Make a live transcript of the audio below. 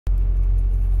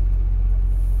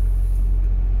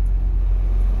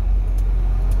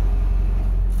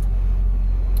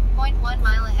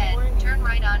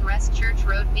Church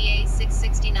Road, VA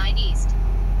 669 East.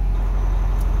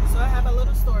 So I have a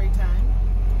little story time.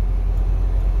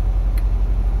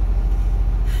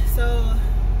 So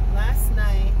last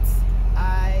night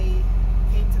I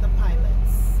came to the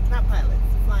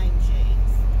Flying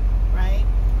J's, right?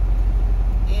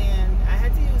 And I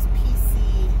had to use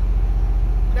PC.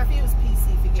 But I have to use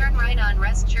PC to get Turn right on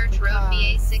Rest Church Road,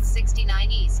 VA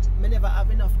 669 East. I never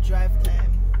have enough drive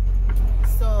time.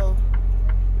 So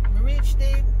we reached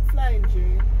the Flying J.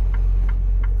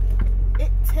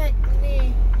 It took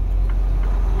me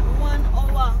 1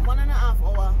 hour, 1.5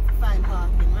 hour to find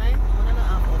parking, right? 1.5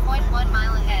 hours. 0.1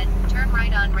 mile ahead, turn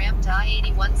right on ramp to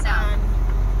I-81 South.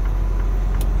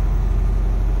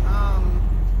 And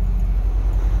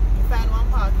we find one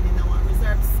parking in our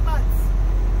reserved spots.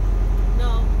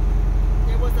 No,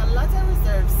 there was a lot of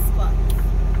reserved spots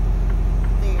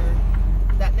there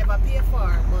that never pay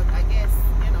for, but I guess,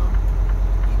 you know,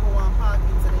 people want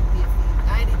parking so they pay for it.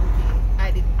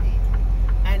 I didn't pay.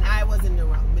 And I was in the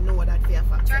wrong. We know that fair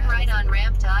fact. Turn right on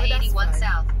ramp to I-81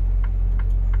 South.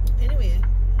 Anyway,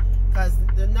 because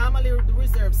normally the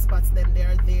reserve spots, them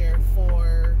they're there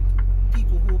for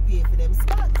people who pay for them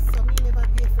spots. So me never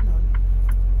pay for none.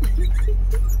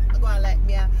 I'm going like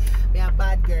me a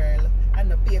bad girl and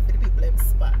not pay for the people them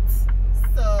spots.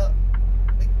 So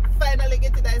we finally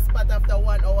get to that spot after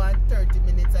 1 hour and 30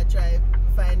 minutes. I try to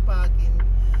find parking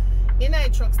in a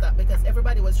truck stop because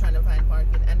everybody was trying to find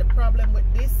parking. And the problem with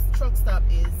this truck stop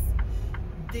is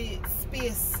the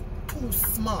space too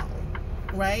small.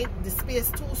 Right, the space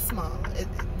too small.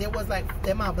 There was like,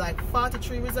 them have like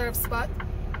 43 reserve spots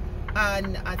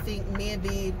and I think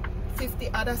maybe 50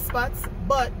 other spots,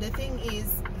 but the thing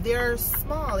is they're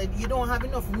small. You don't have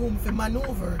enough room for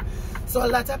maneuver, so a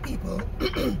lot of people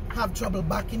have trouble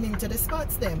backing into the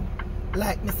spots them,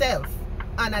 like myself,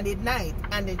 and I did night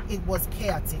and it was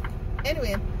chaotic.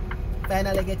 Anyway,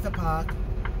 finally get to park,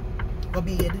 go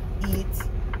bed, eat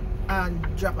and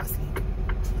drop asleep.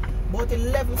 About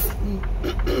 11 sitting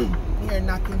here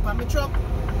knocking on my truck.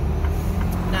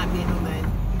 Not me no mind.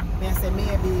 Me I say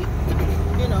maybe,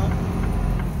 you know,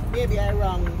 maybe I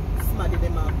wrong somebody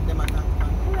them attack man.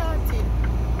 Granted,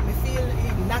 me feel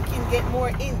the knocking get more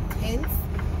intense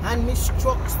and my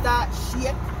truck start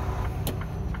shake.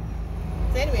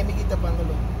 So anyway, me get up and go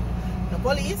look. No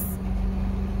police.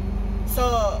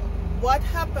 So what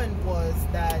happened was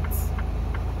that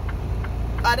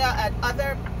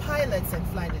other pilots and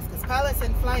flying J's, because pilots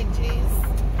and flying J's,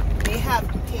 they have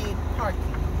paid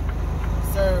parking,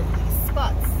 reserve these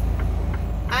spots.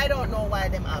 I don't know why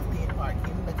them have paid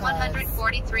parking because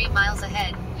 143 miles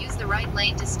ahead, use the right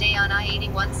lane to stay on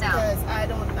I-81 South. Because I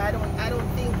don't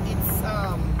think it's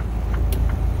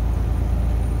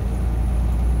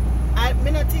I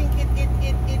don't think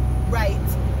it right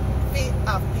fit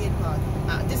of paid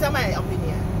parking. This is my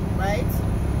opinion, right?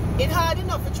 It's hard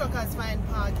enough for truckers find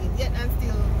parking, yet and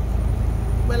still,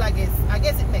 well, I guess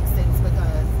it makes sense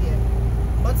because, yeah,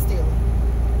 but still,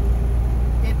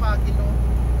 paid parking though,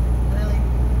 really.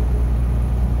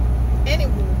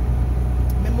 Anywho,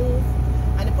 me move,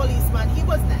 and the policeman, he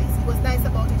was nice. He was nice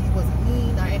about it. He wasn't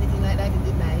mean or anything like that. He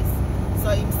did nice.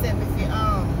 So he said, if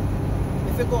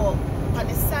you go on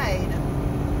the side,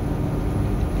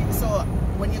 so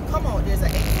when you come out, there's an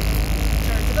exit.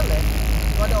 Turn to the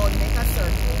left, go down, make a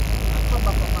circle, and come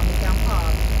back up and we can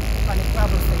park on the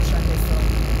gravel section there. So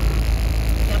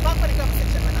you can park on the gravel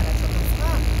section and other truckers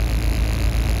park.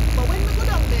 But when we go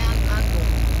down there and go,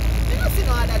 you don't see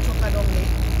no other trucker down there.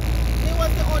 He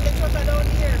was the only trucker down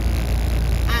here.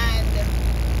 And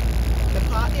we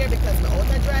park there because we're out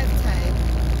of drive time.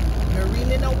 We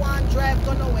really don't want drive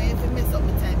going away if we mess up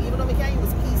the time. Even though we can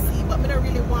use PC, but we don't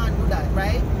really want to do that,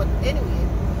 right? But anyway,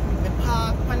 we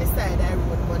park on the side of the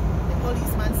road, but the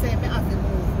policeman said me have to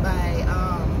move by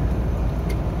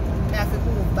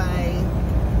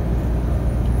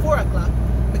 4 o'clock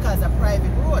because of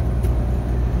private road.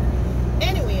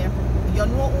 Anyway, you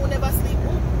know who never sleep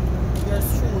good? Yours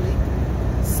truly.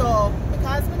 So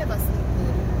because we never sleep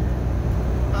good,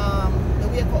 we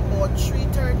wake up about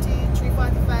 3:30,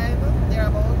 3:45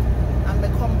 thereabout, and we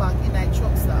come back in a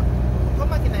truck stop.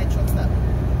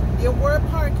 There were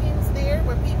parkings there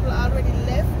where people already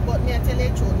left, but me I tell you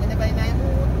the truth, we never in a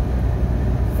mood.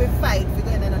 We fight, we go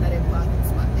in another parking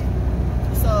spot there.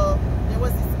 So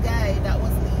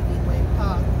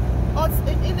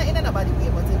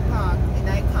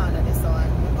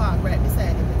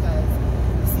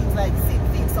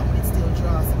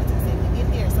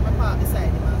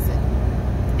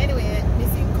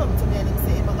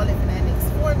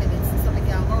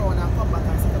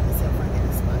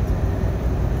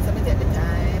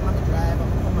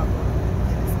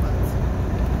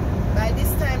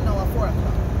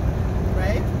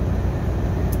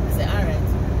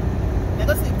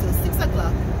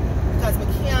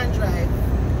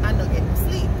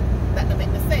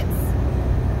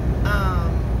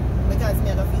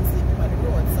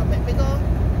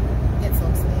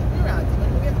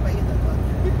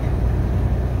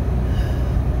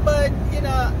you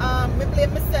know, I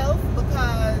blame myself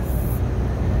because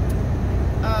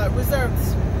reserved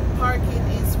parking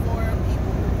is for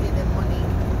people who pay them money,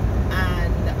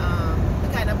 and I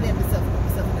kind of blame myself in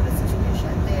the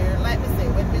situation there. Like I say,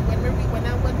 when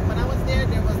I was there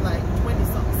was like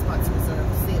 20-something spots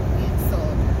reserved, same way. So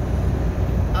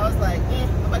I was like,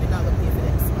 nobody not gonna pay for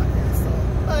them spot there. So,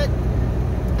 but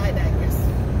I digress.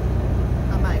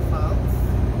 Not my fault,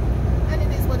 and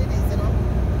it is what it is, you know.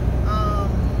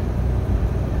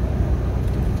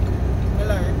 I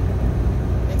learn.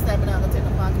 Next time I'm not gonna take a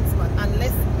parking spot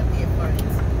unless I pay for it.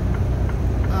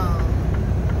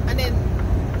 And then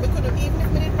we could have, even if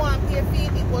we didn't want to pay a fee,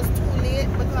 it was too late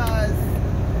because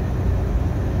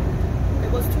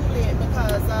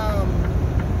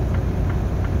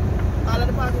all of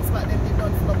the parking spots they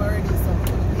done full up already, so we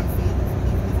couldn't pay a fee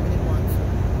even if we didn't want to.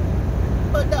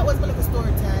 But that was my little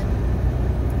story time.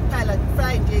 Pilot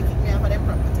Friday kicked me off of their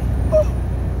property. Oh,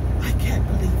 I can't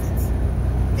believe it.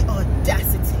 The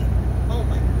audacity. Oh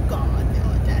my God, the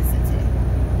audacity.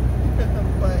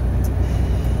 But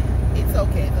it's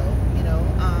okay though, you know.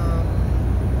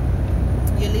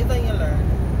 You live and you learn.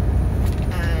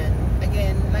 And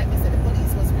again, like I said, the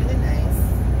police was really nice.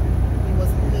 He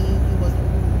wasn't mean, he wasn't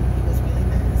rude, he was really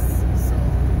nice.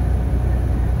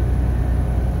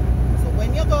 So when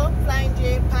you go, Flying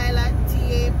J, Pilot,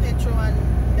 TA, Petro, and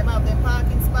them have their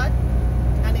parking spot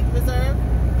and it reserved,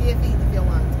 pay a fee if you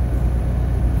want.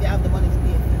 If you have the money to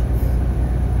pay a fee.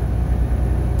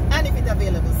 And if it's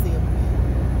available, same.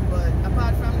 But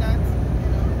apart from that, you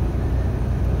know.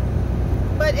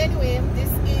 But anyway,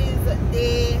 this is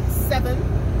day 7,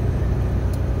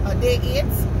 or day 8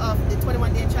 of the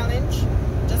 21-day challenge.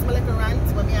 Just my little rant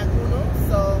with me and Kuno.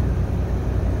 So,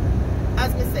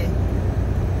 as me say,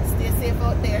 stay safe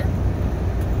out there.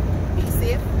 Be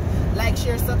safe. Like,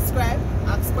 share, subscribe.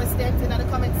 Ask questions in the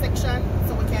comment section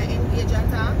so we can engage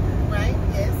and talk. Right?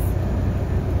 Yes.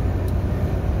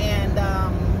 And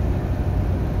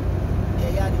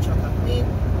Yardie Trucker Queen.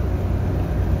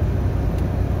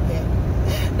 Yeah,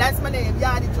 that's my name,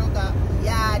 Yardie Trucker.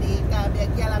 Yardie, can be a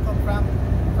girl I come from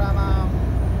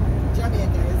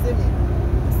Jamaica, you see me?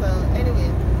 So anyway,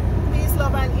 peace,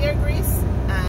 love, and ear grease.